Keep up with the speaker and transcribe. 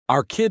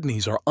Our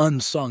kidneys are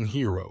unsung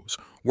heroes,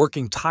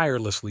 working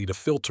tirelessly to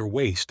filter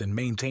waste and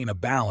maintain a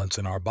balance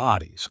in our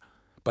bodies.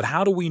 But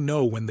how do we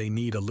know when they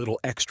need a little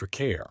extra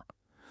care?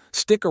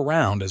 Stick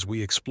around as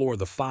we explore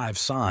the 5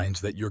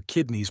 signs that your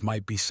kidneys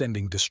might be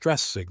sending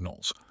distress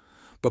signals.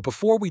 But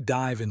before we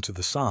dive into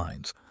the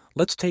signs,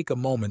 let's take a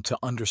moment to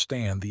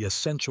understand the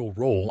essential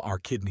role our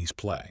kidneys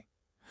play.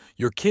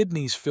 Your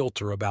kidneys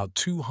filter about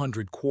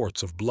 200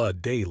 quarts of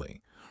blood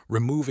daily,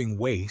 removing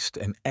waste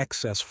and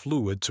excess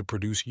fluid to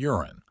produce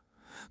urine.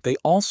 They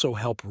also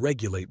help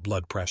regulate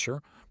blood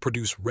pressure,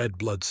 produce red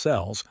blood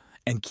cells,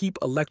 and keep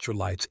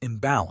electrolytes in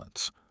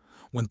balance.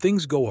 When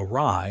things go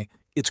awry,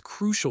 it's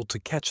crucial to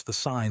catch the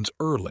signs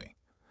early.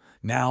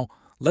 Now,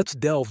 let's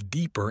delve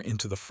deeper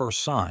into the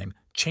first sign,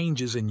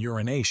 changes in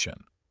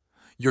urination.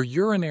 Your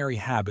urinary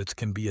habits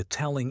can be a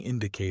telling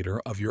indicator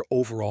of your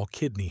overall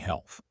kidney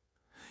health.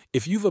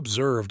 If you've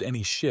observed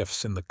any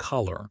shifts in the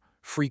color,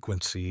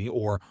 frequency,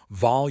 or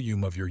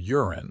volume of your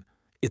urine,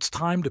 it's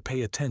time to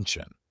pay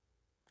attention.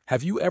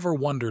 Have you ever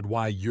wondered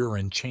why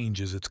urine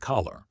changes its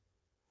color?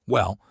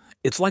 Well,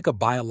 it's like a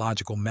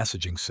biological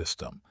messaging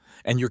system,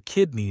 and your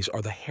kidneys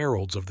are the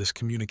heralds of this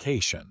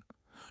communication.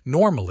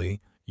 Normally,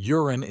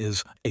 urine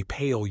is a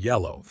pale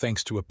yellow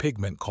thanks to a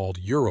pigment called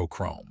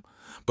urochrome.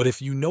 But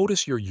if you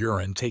notice your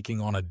urine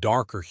taking on a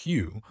darker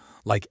hue,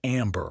 like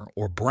amber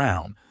or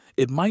brown,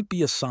 it might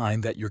be a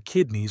sign that your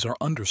kidneys are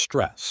under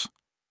stress.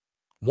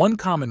 One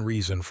common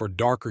reason for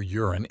darker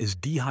urine is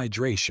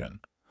dehydration.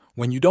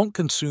 When you don't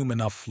consume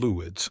enough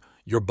fluids,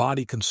 your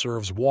body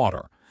conserves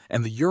water,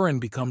 and the urine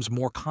becomes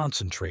more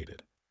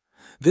concentrated.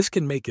 This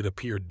can make it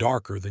appear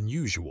darker than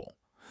usual.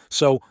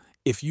 So,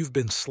 if you've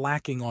been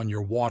slacking on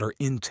your water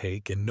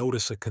intake and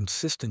notice a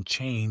consistent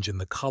change in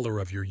the color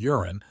of your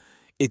urine,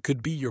 it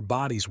could be your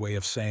body's way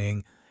of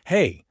saying,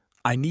 "Hey,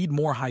 I need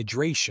more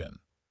hydration."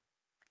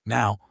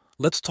 Now,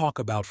 let's talk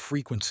about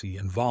frequency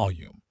and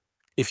volume.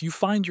 If you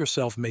find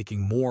yourself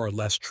making more or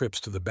less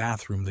trips to the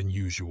bathroom than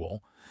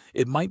usual,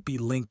 it might be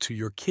linked to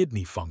your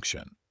kidney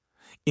function.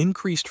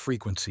 Increased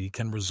frequency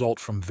can result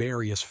from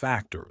various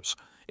factors,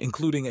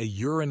 including a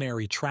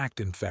urinary tract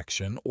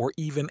infection or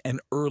even an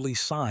early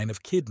sign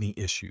of kidney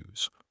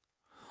issues.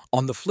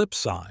 On the flip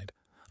side,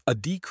 a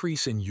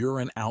decrease in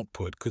urine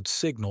output could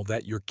signal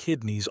that your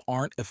kidneys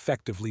aren't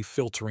effectively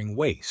filtering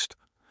waste.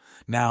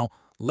 Now,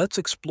 let's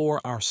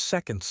explore our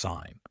second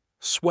sign,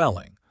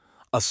 swelling,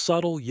 a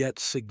subtle yet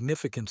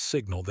significant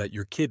signal that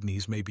your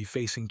kidneys may be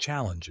facing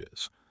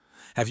challenges.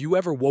 Have you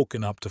ever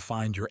woken up to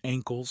find your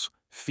ankles,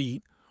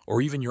 feet,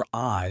 or even your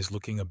eyes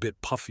looking a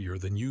bit puffier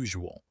than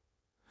usual?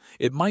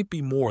 It might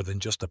be more than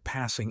just a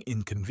passing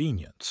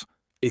inconvenience.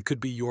 It could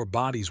be your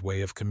body's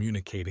way of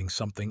communicating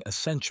something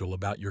essential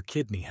about your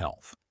kidney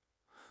health.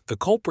 The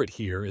culprit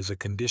here is a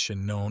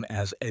condition known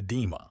as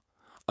edema,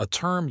 a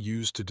term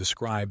used to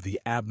describe the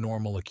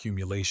abnormal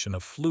accumulation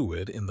of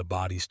fluid in the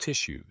body's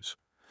tissues.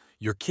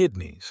 Your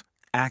kidneys,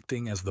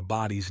 acting as the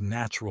body's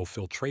natural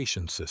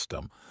filtration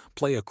system,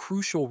 play a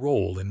crucial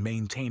role in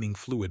maintaining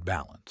fluid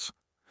balance.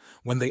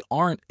 When they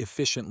aren't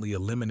efficiently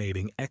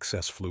eliminating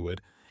excess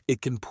fluid,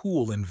 it can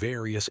pool in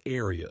various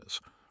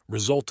areas,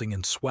 resulting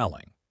in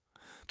swelling.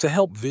 To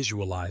help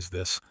visualize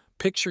this,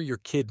 picture your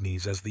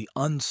kidneys as the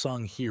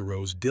unsung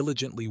heroes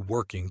diligently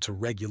working to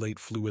regulate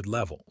fluid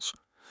levels.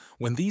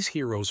 When these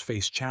heroes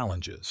face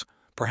challenges,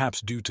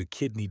 perhaps due to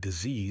kidney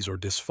disease or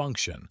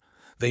dysfunction,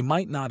 they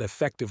might not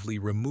effectively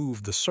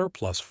remove the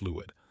surplus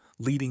fluid,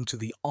 leading to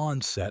the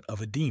onset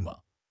of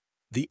edema.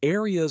 The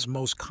areas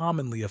most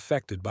commonly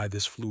affected by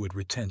this fluid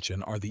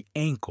retention are the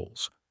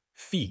ankles,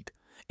 feet,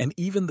 and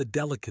even the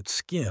delicate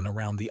skin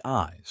around the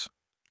eyes.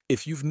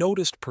 If you've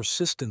noticed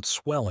persistent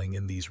swelling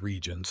in these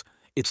regions,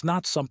 it's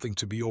not something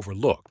to be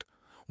overlooked.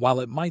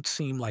 While it might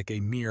seem like a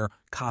mere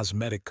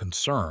cosmetic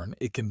concern,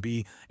 it can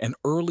be an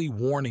early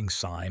warning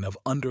sign of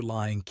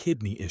underlying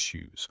kidney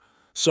issues.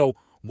 So,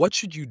 what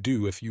should you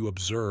do if you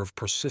observe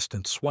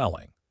persistent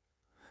swelling?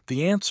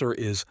 The answer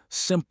is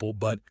simple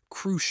but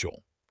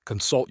crucial.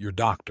 Consult your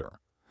doctor.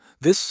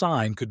 This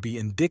sign could be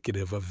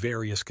indicative of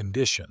various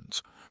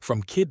conditions,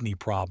 from kidney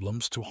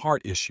problems to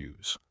heart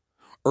issues.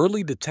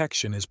 Early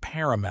detection is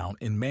paramount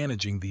in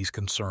managing these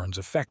concerns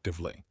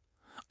effectively.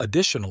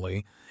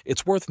 Additionally,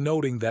 it's worth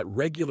noting that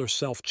regular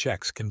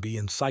self-checks can be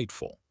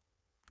insightful.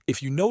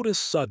 If you notice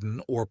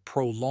sudden or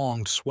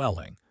prolonged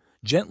swelling,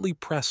 gently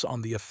press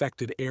on the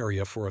affected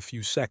area for a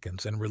few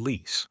seconds and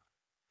release.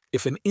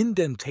 If an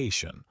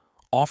indentation,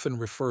 often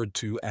referred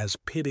to as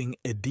pitting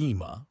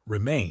edema,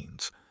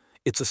 remains,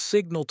 it's a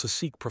signal to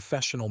seek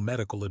professional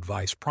medical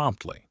advice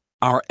promptly.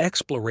 Our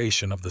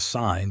exploration of the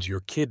signs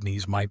your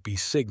kidneys might be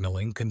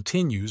signaling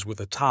continues with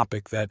a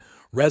topic that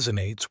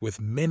resonates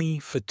with many: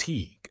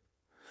 fatigue.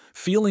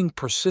 Feeling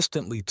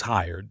persistently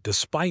tired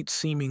despite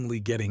seemingly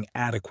getting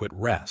adequate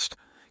rest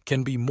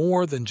can be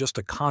more than just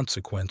a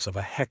consequence of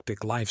a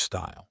hectic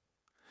lifestyle.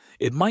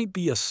 It might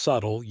be a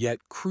subtle yet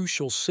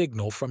crucial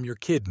signal from your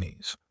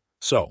kidneys.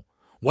 So,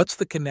 what's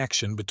the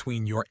connection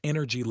between your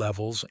energy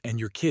levels and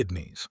your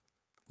kidneys?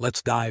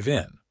 Let's dive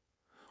in.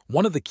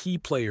 One of the key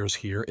players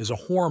here is a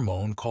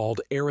hormone called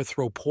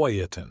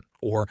erythropoietin,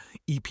 or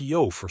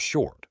EPO for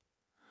short.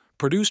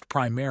 Produced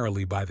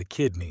primarily by the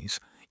kidneys,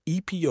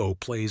 EPO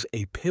plays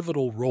a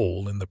pivotal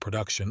role in the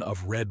production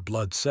of red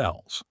blood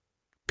cells.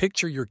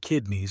 Picture your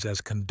kidneys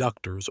as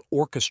conductors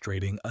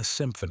orchestrating a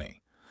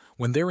symphony.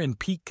 When they're in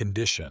peak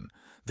condition,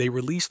 they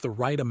release the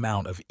right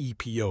amount of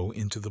EPO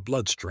into the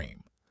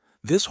bloodstream.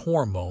 This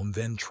hormone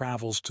then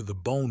travels to the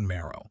bone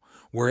marrow,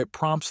 where it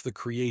prompts the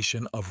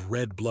creation of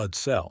red blood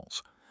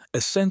cells,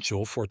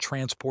 essential for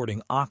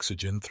transporting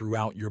oxygen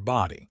throughout your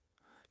body.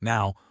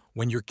 Now,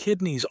 when your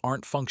kidneys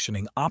aren't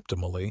functioning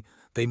optimally,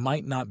 they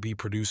might not be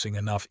producing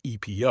enough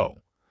EPO.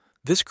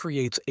 This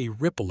creates a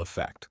ripple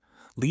effect,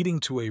 leading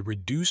to a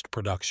reduced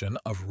production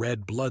of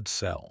red blood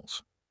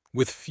cells.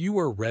 With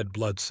fewer red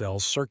blood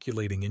cells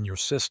circulating in your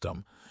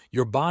system,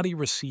 your body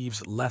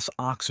receives less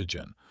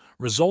oxygen,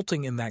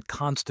 resulting in that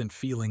constant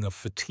feeling of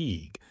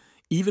fatigue,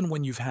 even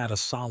when you've had a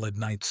solid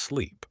night's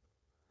sleep.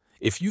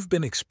 If you've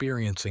been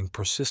experiencing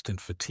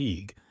persistent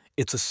fatigue,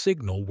 it's a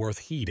signal worth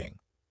heeding.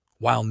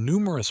 While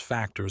numerous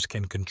factors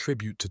can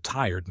contribute to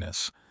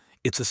tiredness,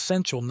 it's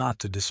essential not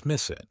to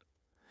dismiss it.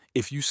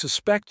 If you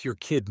suspect your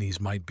kidneys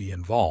might be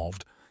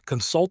involved,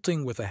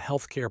 consulting with a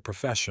healthcare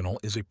professional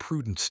is a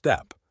prudent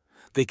step.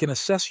 They can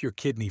assess your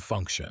kidney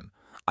function,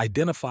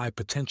 identify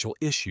potential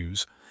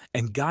issues,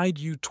 and guide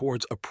you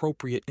towards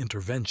appropriate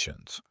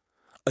interventions.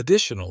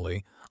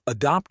 Additionally,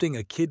 adopting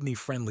a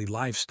kidney-friendly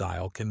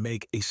lifestyle can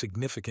make a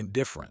significant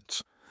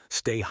difference.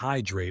 Stay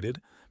hydrated,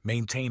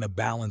 maintain a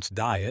balanced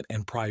diet,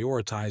 and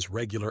prioritize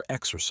regular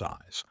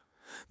exercise.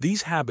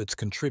 These habits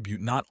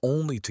contribute not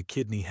only to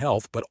kidney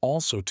health but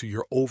also to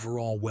your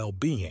overall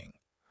well-being.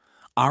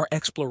 Our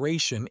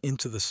exploration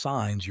into the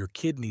signs your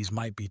kidneys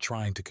might be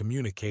trying to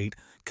communicate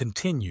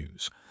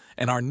continues,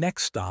 and our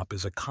next stop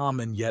is a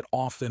common yet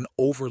often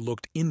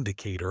overlooked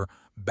indicator: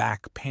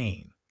 back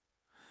pain.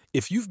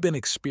 If you've been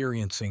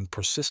experiencing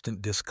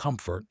persistent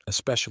discomfort,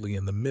 especially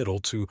in the middle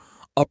to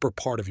upper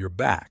part of your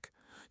back,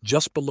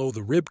 just below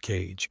the rib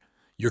cage,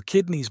 your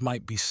kidneys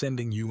might be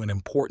sending you an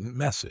important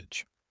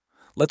message.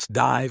 Let's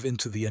dive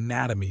into the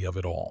anatomy of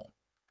it all.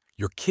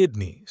 Your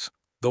kidneys,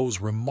 those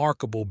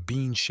remarkable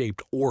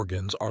bean-shaped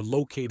organs, are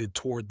located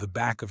toward the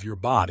back of your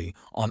body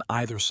on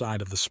either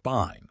side of the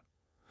spine.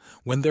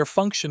 When they're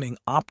functioning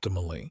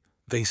optimally,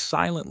 they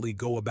silently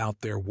go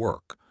about their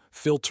work,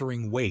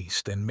 filtering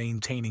waste and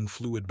maintaining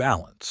fluid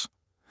balance.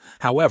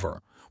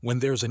 However, when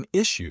there's an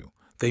issue,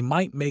 they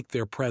might make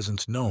their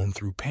presence known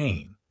through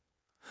pain.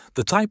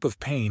 The type of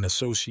pain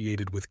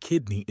associated with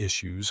kidney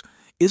issues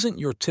isn't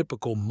your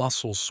typical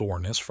muscle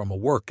soreness from a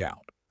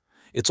workout.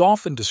 It's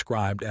often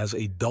described as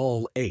a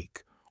dull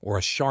ache or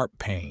a sharp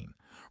pain,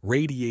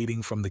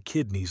 radiating from the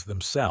kidneys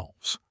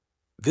themselves.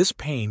 This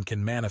pain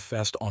can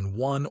manifest on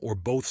one or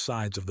both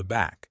sides of the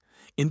back,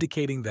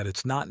 indicating that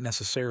it's not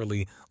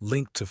necessarily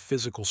linked to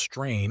physical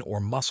strain or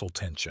muscle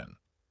tension.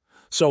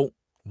 So,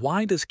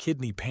 why does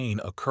kidney pain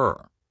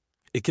occur?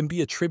 It can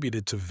be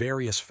attributed to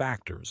various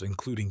factors,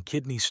 including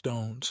kidney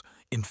stones,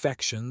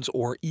 infections,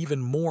 or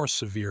even more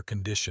severe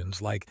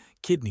conditions like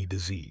kidney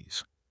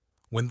disease.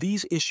 When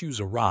these issues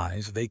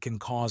arise, they can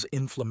cause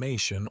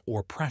inflammation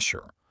or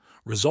pressure,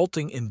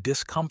 resulting in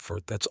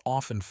discomfort that's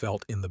often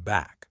felt in the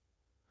back.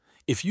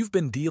 If you've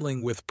been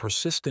dealing with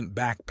persistent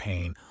back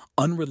pain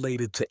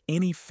unrelated to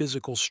any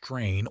physical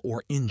strain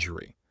or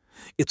injury,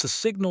 it's a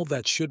signal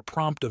that should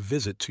prompt a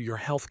visit to your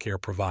healthcare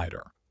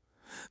provider.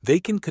 They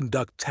can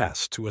conduct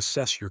tests to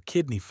assess your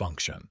kidney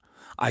function,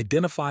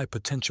 identify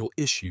potential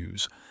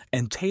issues,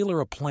 and tailor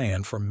a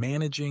plan for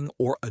managing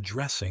or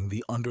addressing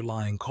the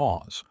underlying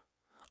cause.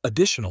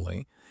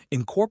 Additionally,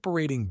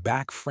 incorporating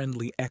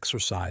back-friendly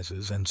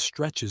exercises and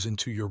stretches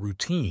into your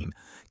routine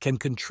can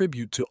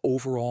contribute to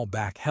overall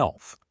back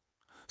health.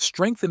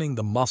 Strengthening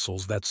the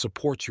muscles that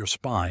support your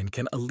spine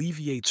can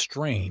alleviate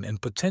strain and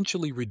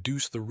potentially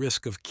reduce the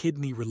risk of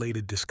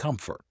kidney-related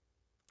discomfort.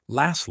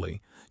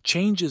 Lastly,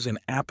 changes in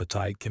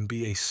appetite can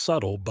be a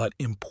subtle but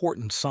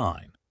important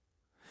sign.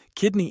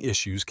 Kidney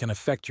issues can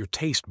affect your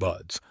taste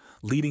buds,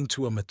 leading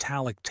to a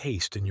metallic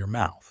taste in your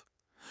mouth.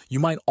 You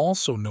might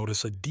also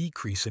notice a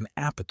decrease in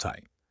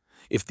appetite.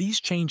 If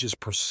these changes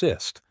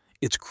persist,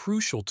 it's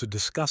crucial to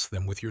discuss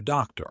them with your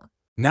doctor.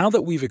 Now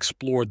that we've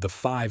explored the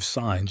 5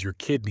 signs your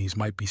kidneys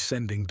might be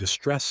sending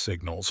distress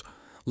signals,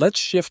 let's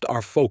shift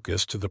our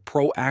focus to the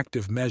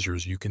proactive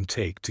measures you can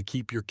take to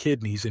keep your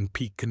kidneys in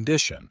peak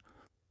condition.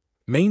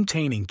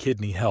 Maintaining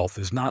kidney health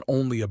is not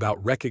only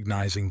about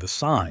recognizing the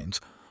signs,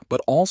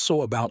 but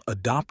also about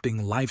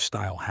adopting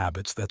lifestyle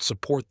habits that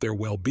support their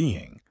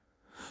well-being.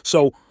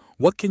 So,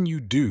 what can you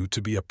do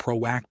to be a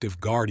proactive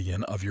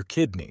guardian of your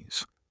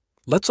kidneys?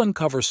 Let's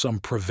uncover some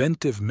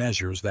preventive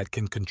measures that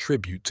can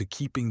contribute to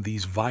keeping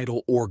these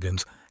vital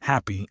organs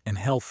happy and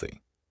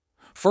healthy.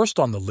 First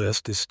on the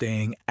list is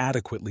staying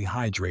adequately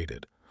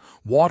hydrated.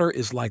 Water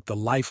is like the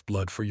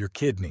lifeblood for your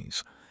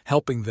kidneys,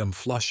 helping them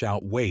flush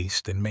out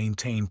waste and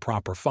maintain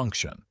proper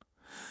function.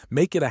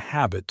 Make it a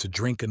habit to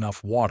drink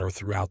enough water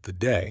throughout the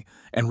day,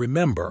 and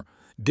remember,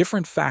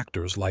 Different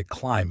factors like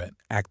climate,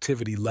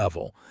 activity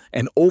level,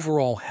 and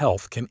overall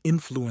health can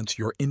influence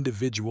your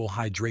individual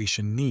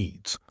hydration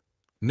needs.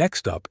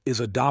 Next up is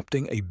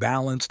adopting a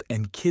balanced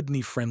and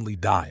kidney-friendly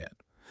diet.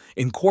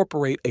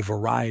 Incorporate a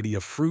variety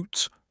of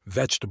fruits,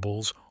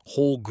 vegetables,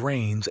 whole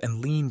grains,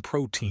 and lean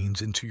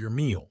proteins into your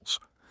meals.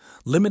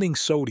 Limiting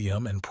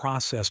sodium and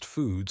processed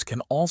foods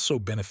can also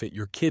benefit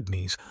your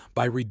kidneys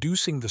by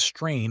reducing the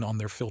strain on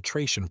their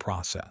filtration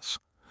process.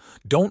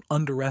 Don't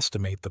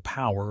underestimate the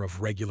power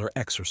of regular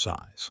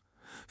exercise.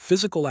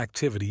 Physical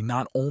activity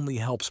not only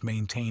helps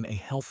maintain a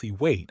healthy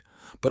weight,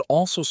 but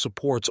also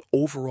supports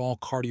overall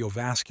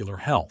cardiovascular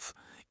health,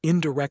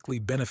 indirectly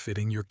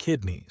benefiting your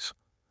kidneys.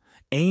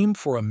 Aim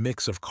for a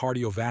mix of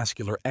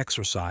cardiovascular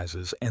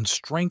exercises and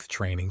strength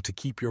training to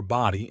keep your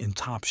body in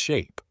top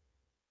shape.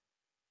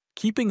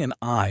 Keeping an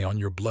eye on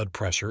your blood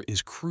pressure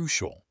is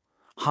crucial.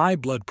 High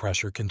blood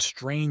pressure can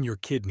strain your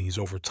kidneys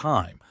over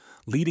time,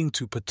 leading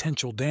to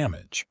potential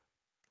damage.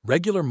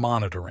 Regular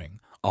monitoring,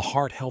 a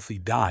heart-healthy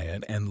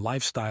diet, and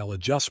lifestyle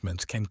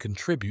adjustments can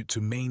contribute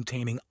to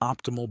maintaining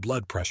optimal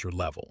blood pressure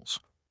levels.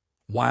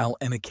 While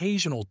an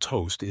occasional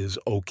toast is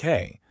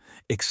okay,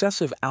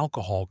 excessive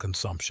alcohol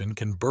consumption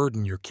can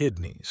burden your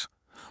kidneys.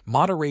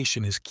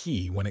 Moderation is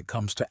key when it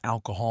comes to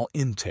alcohol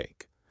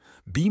intake.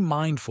 Be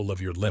mindful of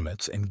your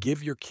limits and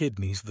give your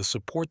kidneys the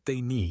support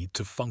they need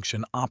to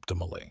function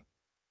optimally.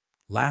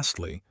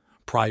 Lastly,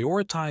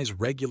 prioritize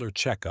regular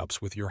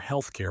checkups with your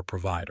healthcare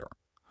provider.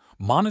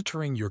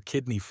 Monitoring your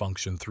kidney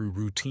function through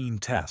routine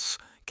tests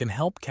can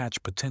help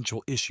catch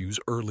potential issues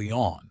early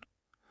on.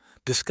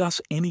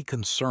 Discuss any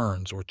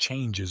concerns or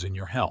changes in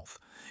your health,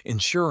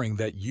 ensuring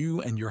that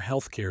you and your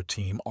healthcare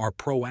team are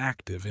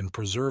proactive in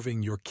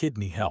preserving your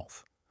kidney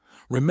health.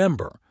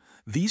 Remember,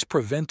 these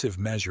preventive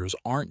measures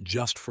aren't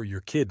just for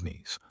your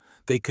kidneys,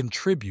 they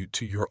contribute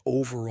to your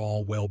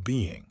overall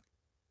well-being.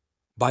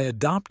 By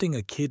adopting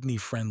a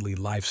kidney-friendly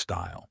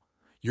lifestyle,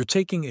 you're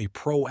taking a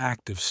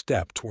proactive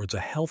step towards a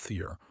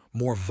healthier,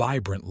 more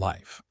vibrant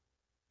life.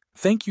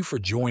 Thank you for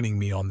joining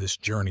me on this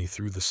journey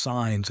through the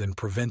signs and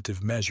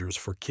preventive measures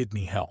for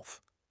kidney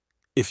health.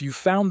 If you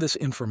found this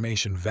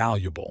information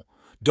valuable,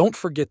 don't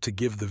forget to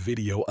give the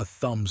video a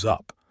thumbs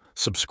up,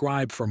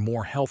 subscribe for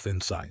more health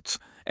insights,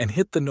 and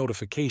hit the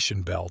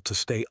notification bell to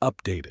stay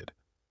updated.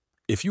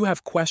 If you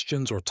have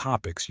questions or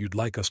topics you'd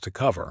like us to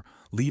cover,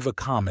 leave a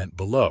comment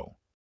below.